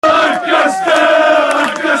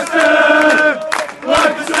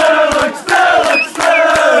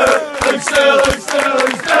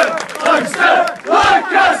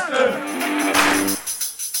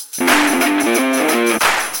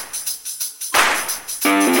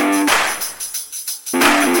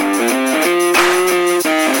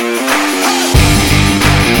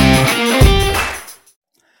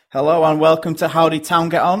Hello and welcome to How Did Town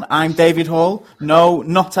Get On? I'm David Hall. No,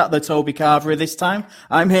 not at the Toby Carvery this time.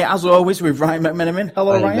 I'm here as always with Ryan McMenamin.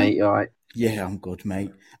 Hello, Hey, Ryan. mate, you all right? Yeah, I'm good,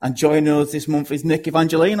 mate. And joining us this month is Nick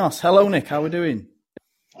Evangelinos. Hello, Nick. How are we doing?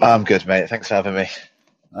 I'm good, mate. Thanks for having me.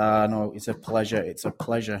 No, it's a pleasure. It's a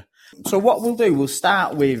pleasure. So what we'll do, we'll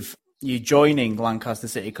start with you joining Lancaster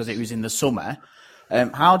City because it was in the summer.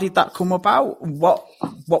 How did that come about? What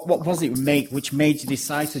was it which made you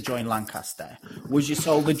decide to join Lancaster? Was you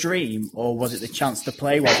sold a dream, or was it the chance to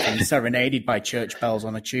play while being serenaded by church bells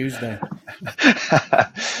on a Tuesday?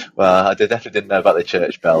 Well, I definitely didn't know about the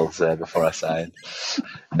church bells before I signed.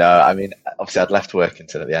 No, I mean, obviously I'd left work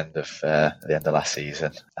until the end of last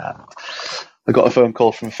season, and I got a phone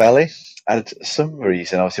call from Felly. And for some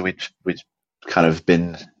reason, obviously we'd kind of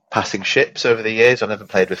been passing ships over the years. I've never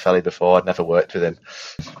played with Felly before. I'd never worked with him,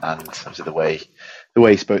 and obviously the way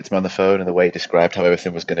he spoke to me on the phone and the way he described how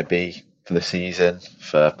everything was going to be for the season,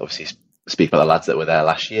 for obviously speaking about the lads that were there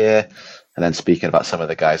last year, and then speaking about some of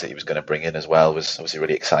the guys that he was going to bring in as well, was obviously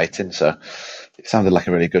really exciting. So it sounded like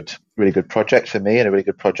a really good project for me and a really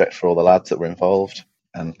good project for all the lads that were involved.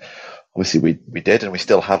 And obviously we did, and we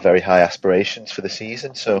still have very high aspirations for the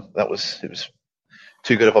season. So it was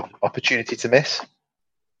too good of an opportunity to miss.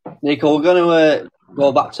 Nico, we're going to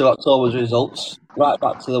go back to October's results, right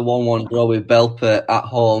back to the 1-1 draw with Belper at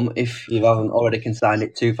home, if you haven't already consigned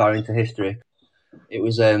it too far into history. It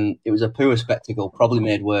was a poor spectacle, probably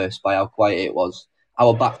made worse by how quiet it was.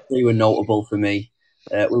 Our back three were notable for me.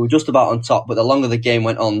 We were just about on top, but the longer the game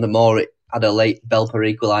went on, the more it had a late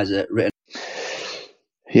Belper equaliser written.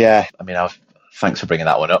 Yeah, I mean, thanks for bringing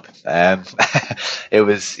that one up. It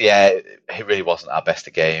really wasn't our best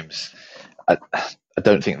of games. I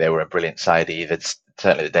don't think they were a brilliant side either.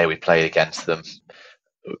 Certainly the day we played against them,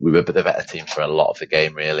 we were the better team for a lot of the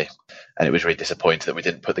game, really. And it was really disappointing that we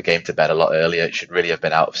didn't put the game to bed a lot earlier. It should really have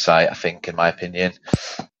been out of sight, I think, in my opinion.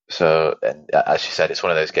 So, and as you said, it's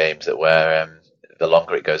one of those games that where the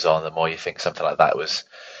longer it goes on, the more you think something like that was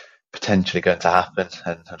potentially going to happen.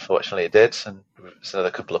 And unfortunately it did. And it's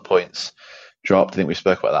another couple of points dropped. I think we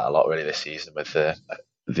spoke about that a lot really this season with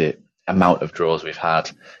the amount of draws we've had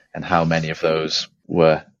and how many of those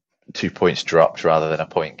were 2 points dropped rather than a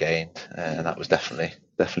point gained, and that was definitely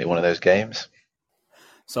one of those games.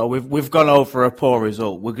 So we've gone over a poor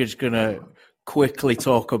result. We're just going to quickly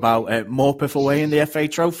talk about Morpeth away in the FA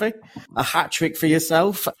Trophy. A hat-trick for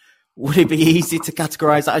yourself. Would it be easy to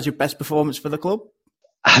categorise that as your best performance for the club?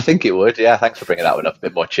 I think it would, yeah. Thanks for bringing that one up. A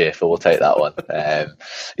bit more cheerful. We'll take that one.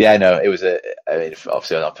 It was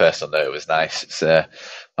obviously on a personal note, it was nice. It's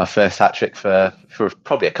my first hat-trick for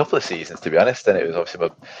probably a couple of seasons, to be honest, and it was obviously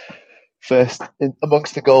my first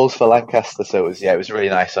amongst the goals for Lancaster. So it was really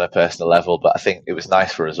nice on a personal level, but I think it was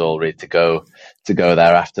nice for us all really to go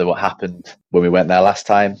there after what happened when we went there last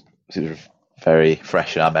time. It was very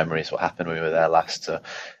fresh in our memories what happened when we were there last. So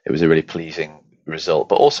it was a really pleasing result,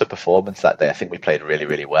 but also performance that day. I think we played really,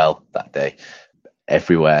 really well that day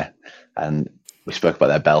everywhere, and we spoke about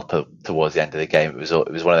their Belper towards the end of the game. It was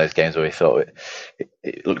one of those games where we thought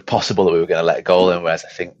it looked possible that we were going to let a goal in, whereas I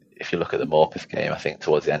think if you look at the Morpeth game, I think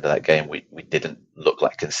towards the end of that game we didn't look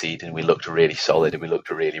like conceding. We looked really solid and we looked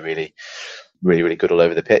really, really, really, really good all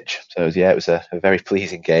over the pitch. So it was a very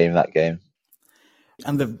pleasing game, that game.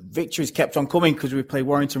 And the victories kept on coming because we played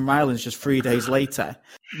Warrington Rylands just 3 days later.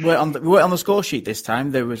 We weren't on the score sheet this time.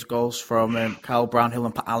 There was goals from Carl Brownhill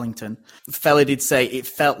and Pat Allington. Felly did say it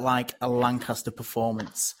felt like a Lancaster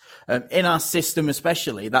performance. In our system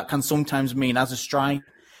especially, that can sometimes mean as a strike,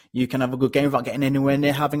 you can have a good game without getting anywhere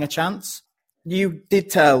near having a chance. You did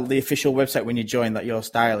tell the official website when you joined that your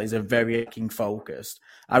style is a very attacking focused.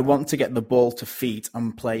 I want to get the ball to feet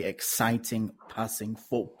and play exciting passing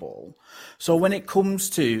football. So when it comes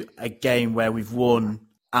to a game where we've won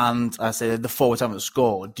and I say the forwards haven't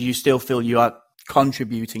scored, do you still feel you are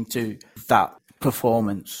contributing to that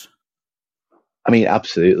performance? I mean,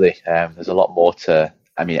 absolutely. There's a lot more to,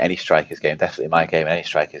 any striker's game, definitely my game, any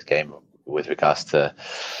striker's game with regards to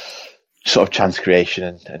sort of chance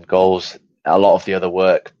creation and goals. A lot of the other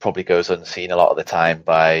work probably goes unseen a lot of the time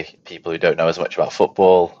by people who don't know as much about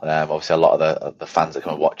football. Obviously, a lot of the fans that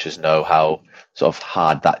come and watch us know how sort of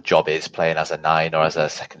hard that job is playing as a 9 or as a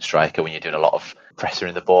second striker when you're doing a lot of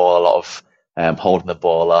pressing the ball, a lot of holding the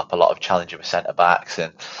ball up, a lot of challenging with centre-backs.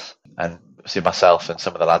 And obviously myself and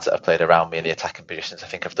some of the lads that have played around me in the attacking positions, I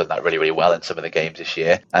think I've done that really, really well in some of the games this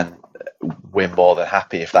year. And we're more than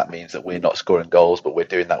happy if that means that we're not scoring goals, but we're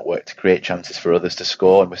doing that work to create chances for others to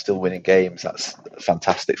score, and we're still winning games. That's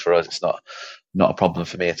fantastic for us. It's not a problem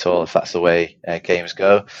for me at all if that's the way games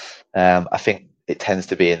go. I think it tends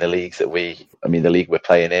to be in the leagues that the league we're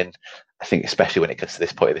playing in, I think especially when it gets to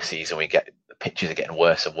this point of the season, the pitches are getting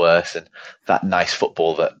worse and worse, and that nice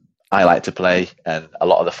football that I like to play and a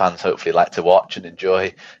lot of the fans hopefully like to watch and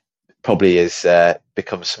enjoy probably is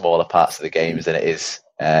becomes smaller parts of the games than it is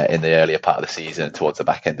in the earlier part of the season and towards the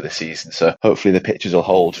back end of the season. So hopefully the pitches will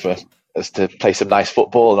hold for us to play some nice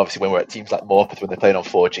football. And obviously when we're at teams like Morpeth, when they're playing on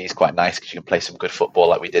 4G, it's quite nice because you can play some good football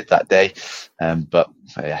like we did that day. But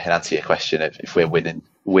in answer to your question, if we're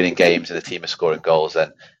winning games and the team are scoring goals, then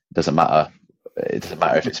it doesn't matter. It doesn't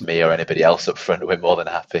matter if it's me or anybody else up front. We're more than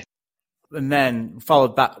happy. And then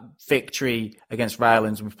followed that victory against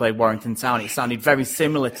Rylands, we played Warrington Town. It sounded very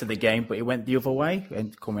similar to the game, but it went the other way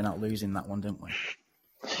and coming out losing that one, didn't we?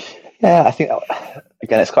 Yeah, I think,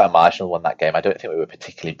 again, it's quite a marginal one, that game. I don't think we were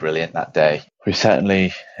particularly brilliant that day. We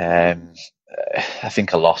certainly, I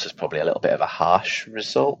think a loss is probably a little bit of a harsh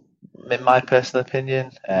result, in my personal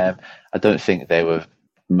opinion. I don't think they were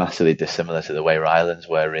massively dissimilar to the way Rylands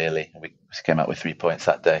were, really. We came out with 3 points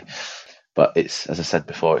that day. But it's, as I said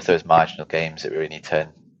before, it's those marginal games that we really need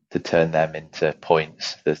to turn them into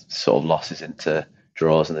points, the sort of losses into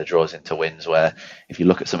draws and the draws into wins, where if you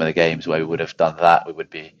look at some of the games where we would have done that, we would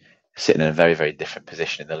be sitting in a very, very different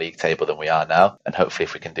position in the league table than we are now. And hopefully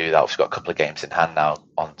if we can do that, we've got a couple of games in hand now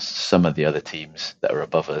on some of the other teams that are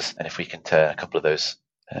above us. And if we can turn a couple of those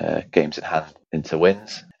games in hand into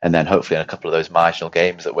wins, and then hopefully in a couple of those marginal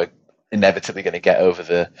games that we're inevitably going to get over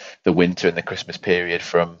the winter and the Christmas period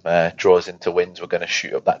from draws into wins, we're going to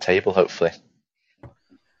shoot up that table, hopefully.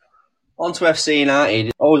 On to FC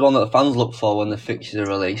United, always one that the fans look for when the fixtures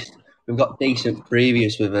are released. We've got decent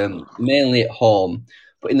previews with them, mainly at home,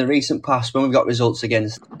 but in the recent past, when we've got results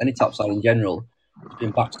against any top side in general, it's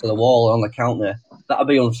been backs to the wall on the counter. That'd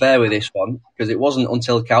be unfair with this one, because it wasn't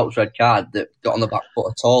until Coutts' red card that got on the back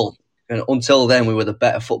foot at all. And until then, we were the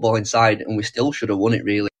better footballing side, and we still should have won it,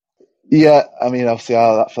 really. Yeah, I mean, obviously,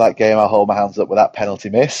 for that game, I'll hold my hands up with that penalty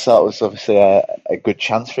miss. So that was obviously a good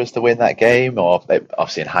chance for us to win that game, or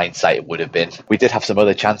obviously in hindsight, it would have been. We did have some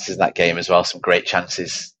other chances in that game as well, some great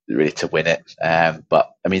chances really to win it.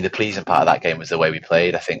 But I mean, the pleasing part of that game was the way we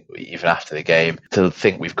played. I think even after the game, to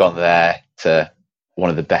think we've gone there to one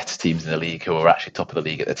of the better teams in the league who were actually top of the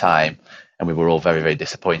league at the time, and we were all very, very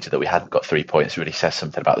disappointed that we hadn't got 3 points, really says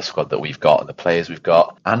something about the squad that we've got and the players we've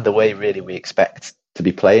got and the way really we expect to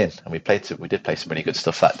be playing. And we did play some really good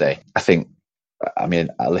stuff that day.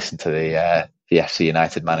 I listened to the FC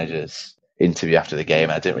United manager's interview after the game,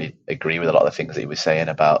 and I didn't really agree with a lot of the things that he was saying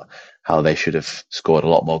about how they should have scored a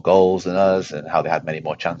lot more goals than us and how they had many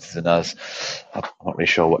more chances than us. I'm not really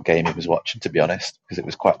sure what game he was watching, to be honest, because it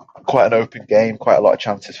was quite an open game, quite a lot of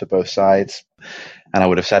chances for both sides. And I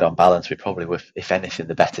would have said on balance, we probably were, if anything,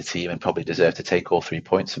 the better team and probably deserved to take all 3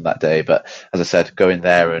 points from that day. But as I said, going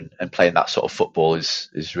there and playing that sort of football is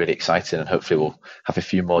really exciting, and hopefully we'll have a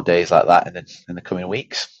few more days like that in the coming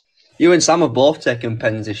weeks. You and Sam have both taken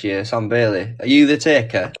pens this year, Sam Bailey. Are you the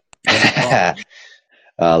taker?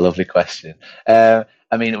 Lovely question.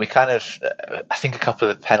 We kind of, I think a couple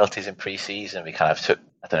of the penalties in pre-season, we kind of took,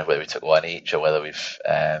 I don't know whether we took one each or whether we've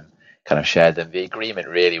kind of shared them. The agreement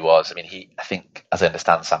really was, I think, as I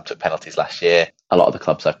understand, Sam took penalties last year. A lot of the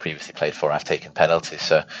clubs I've previously played for have taken penalties.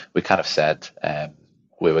 So we kind of said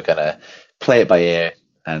we were going to play it by ear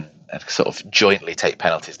and sort of jointly take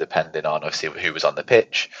penalties depending on obviously who was on the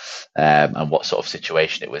pitch and what sort of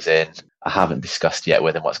situation it was in. I haven't discussed yet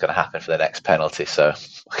with him what's going to happen for the next penalty, so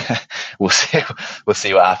we'll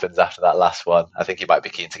see what happens after that last one. I think he might be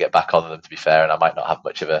keen to get back on them, to be fair, and I might not have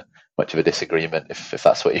much of a disagreement if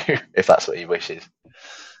that's what he wishes.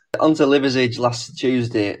 On to Liversedge last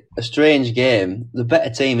Tuesday, a strange game. The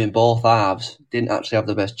better team in both halves didn't actually have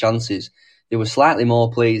the best chances. They were slightly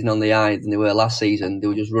more pleasing on the eye than they were last season. They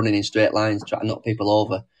were just running in straight lines, trying to knock people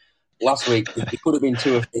over. Last week, it could have been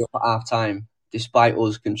 2 or 3 up at half time, despite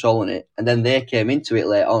us controlling it. And then they came into it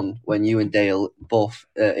late on when you and Dale both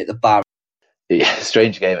hit the bar. Yeah,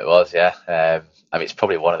 strange game it was, yeah. It's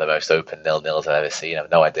probably one of the most open 0-0s I've ever seen. I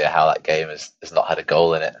have no idea how that game has not had a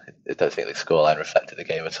goal in it. I don't think the scoreline reflected the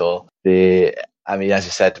game at all. As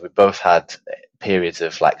you said, we both had periods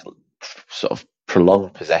of sort of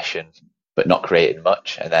prolonged possession, but not creating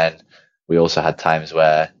much. And then we also had times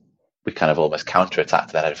where we kind of almost counter-attacked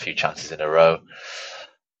and then had a few chances in a row.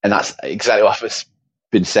 And that's exactly what I've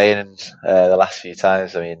been saying the last few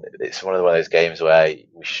times. It's one of those games where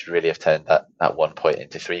we should really have turned that 1 point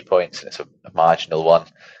into 3 points. And it's a marginal one,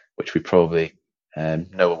 which we probably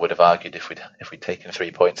no one would have argued if we'd taken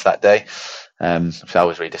 3 points that day. So I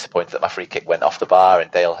was really disappointed that my free kick went off the bar, and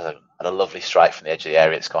Dale had a lovely strike from the edge of the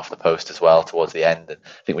area. It's gone off the post as well towards the end. And I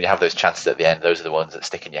think when you have those chances at the end, those are the ones that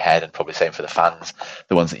stick in your head, and probably same for the fans,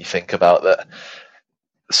 the ones that you think about that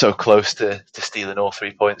so close to stealing all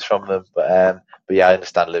 3 points from them. But yeah, I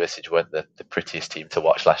understand Liversidge weren't the prettiest team to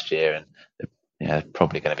watch last year, and yeah,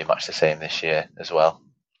 probably going to be much the same this year as well.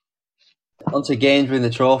 On to Gainsborough in the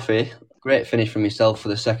trophy. Great finish from yourself for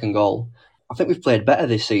the second goal. I think we've played better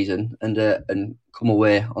this season and come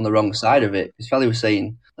away on the wrong side of it. As Felly was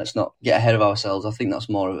saying, let's not get ahead of ourselves. I think that's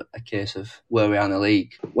more of a case of where we are in the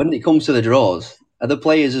league. When it comes to the draws, are the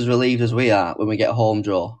players as relieved as we are when we get a home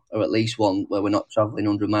draw, or at least one where we're not travelling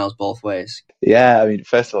 100 miles both ways? Yeah, I mean,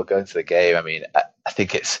 first of all, going to the game, I mean, I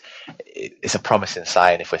think it's a promising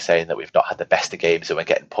sign if we're saying that we've not had the best of games and we're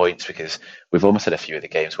getting points, because we've almost had a few of the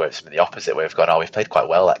games where it's been the opposite, where we've gone, we've played quite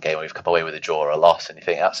well that game and we've come away with a draw or a loss, and you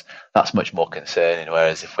think that's much more concerning.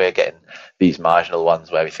 Whereas if we're getting these marginal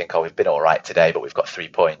ones where we think, we've been all right today, but we've got 3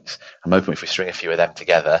 points, I'm hoping if we string a few of them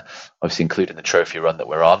together, obviously including the trophy run that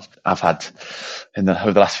we're on. I've had,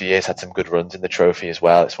 over the last few years, had some good runs in the trophy as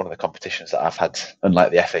well. It's one of the competitions that I've had,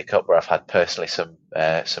 unlike the FA Cup, where I've had personally some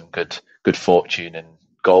good fortune and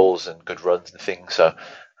goals and good runs and things. So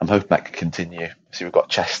I'm hoping that can continue. So we've got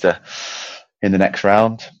Chester in the next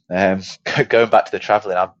round. Going back to the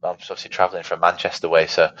travelling, I'm obviously travelling from Manchester way.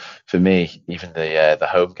 So for me, even the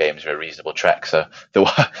home games are a reasonable trek. So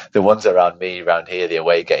the ones around here, the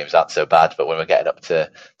away games aren't so bad. But when we're getting up to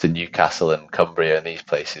Newcastle and Cumbria and these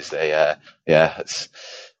places, there's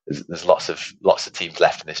lots of teams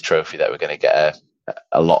left in this trophy that we're going to get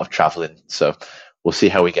a lot of travelling. So we'll see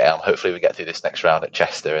how we get on. Hopefully we get through this next round at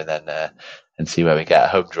Chester and then and see where we get. A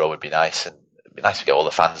home draw would be nice, and it'd be nice to get all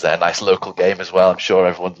the fans there. Nice local game as well. I'm sure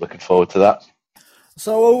everyone's looking forward to that.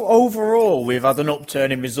 So overall, we've had an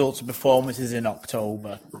upturn in results and performances in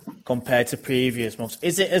October compared to previous months.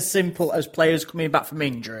 Is it as simple as players coming back from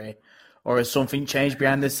injury, or has something changed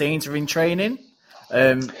behind the scenes or in training?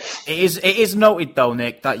 It is noted, though,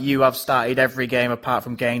 Nick, that you have started every game apart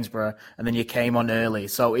from Gainsborough, and then you came on early.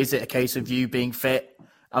 So is it a case of you being fit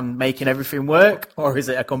and making everything work, or is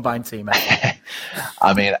it a combined team effort?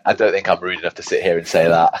 I mean, I don't think I'm rude enough to sit here and say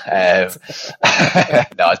that.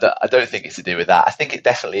 No, I don't think it's to do with that. I think it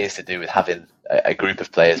definitely is to do with having a group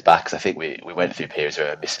of players back, because I think we went through periods where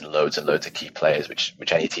we were missing loads and loads of key players, which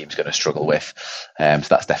any team's going to struggle with. So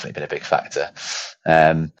that's definitely been a big factor.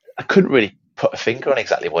 I couldn't really put a finger on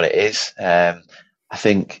exactly what it is. I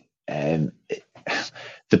think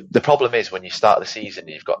the problem is when you start the season,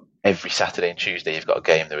 you've got every Saturday and Tuesday you've got a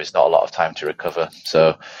game. There is not a lot of time to recover.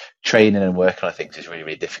 So training and working on things is really,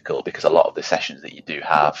 really difficult, because a lot of the sessions that you do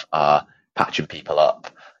have are patching people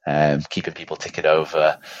up, keeping people ticking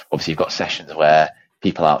over. Obviously, you've got sessions where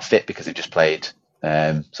people aren't fit because they've just played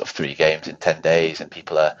sort of 3 games in 10 days, and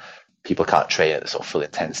people can't train at the sort of full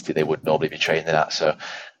intensity they would normally be training at. So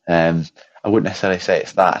I wouldn't necessarily say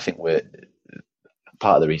it's that. I think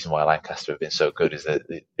part of the reason why Lancaster have been so good is that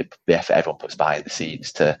the effort everyone puts behind the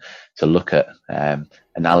scenes to look at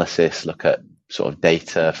analysis, look at sort of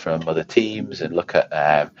data from other teams, and look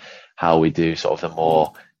at how we do sort of the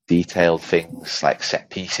more detailed things like set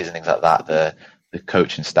pieces and things like that. The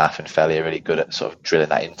coach and staff and Felly are really good at sort of drilling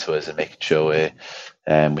that into us and making sure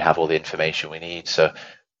we have all the information we need. So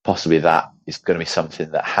possibly that is going to be something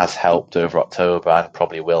that has helped over October and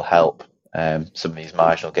probably will help some of these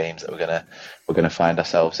marginal games that we're going to find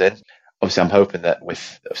ourselves in. Obviously, I'm hoping that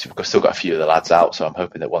we've still got a few of the lads out, so I'm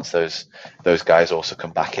hoping that once those guys also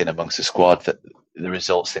come back in amongst the squad, that the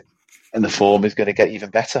results and the form is going to get even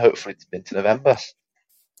better, hopefully into November.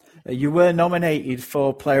 You were nominated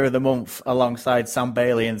for Player of the Month alongside Sam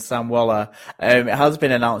Bailey and Sam Waller. It has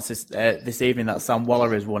been announced this evening that Sam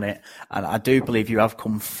Waller has won it, and I do believe you have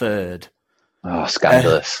come third. Oh,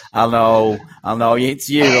 scandalous. I know.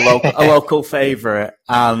 It's you, a local favourite,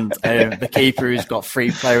 and the keeper who's got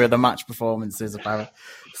 3 Player of the Match performances, apparently.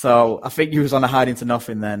 So I think you was on a hiding to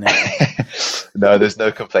nothing there, Nick. No, there's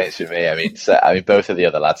no complaints from me. I mean, both of the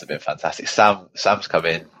other lads have been fantastic. Sam's come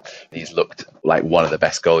in. He's looked like one of the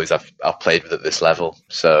best goalies I've played with at this level.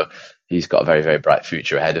 So he's got a very, very bright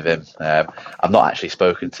future ahead of him. I've not actually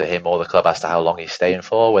spoken to him or the club as to how long he's staying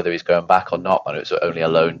for, whether he's going back or not. I know it's only a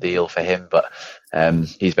loan deal for him, but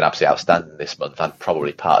he's been absolutely outstanding this month, and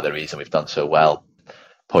probably part of the reason we've done so well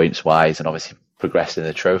points-wise and obviously progressed in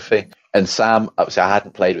the trophy. And Sam, obviously I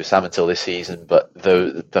hadn't played with Sam until this season, but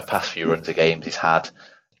the past few runs of games he's had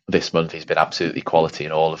this month, he's been absolutely quality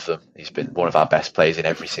in all of them. He's been one of our best players in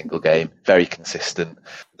every single game, very consistent,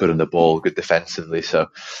 good on the ball, good defensively. So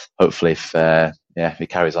hopefully if he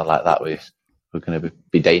carries on like that, we're going to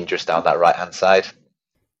be dangerous down that right-hand side.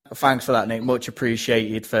 Thanks for that, Nick. Much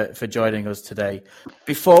appreciated for joining us today.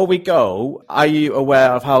 Before we go, are you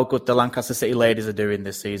aware of how good the Lancaster City ladies are doing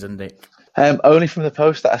this season, Nick? Only from the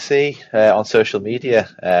post that I see on social media.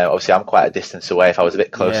 Obviously, I'm quite a distance away. If I was a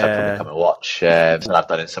bit closer, I'd probably come and watch. And I've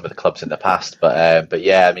done in some of the clubs in the past. But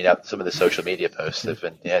yeah, I mean, some of the social media posts have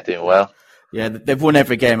been doing well. Yeah, they've won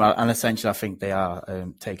every game, and essentially I think they are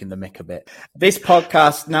taking the mick a bit. This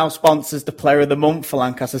podcast now sponsors the Player of the Month for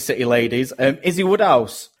Lancaster City ladies. Izzy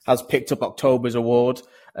Woodhouse has picked up October's award.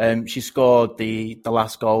 She scored the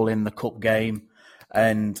last goal in the cup game,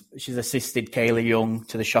 and she's assisted Kaylee Young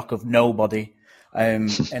to the shock of nobody in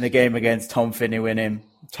a game against Tom Finney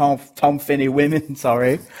women.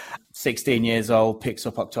 16 years old, picks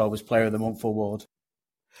up October's Player of the Month award.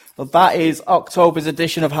 Well, that is October's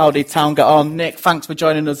edition of How Did Town Get On. Nick, thanks for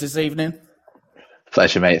joining us this evening.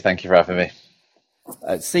 Pleasure, mate. Thank you for having me.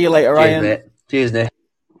 See you later, Cheers, Ryan. Mate. Cheers, Nick.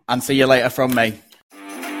 And see you later from me.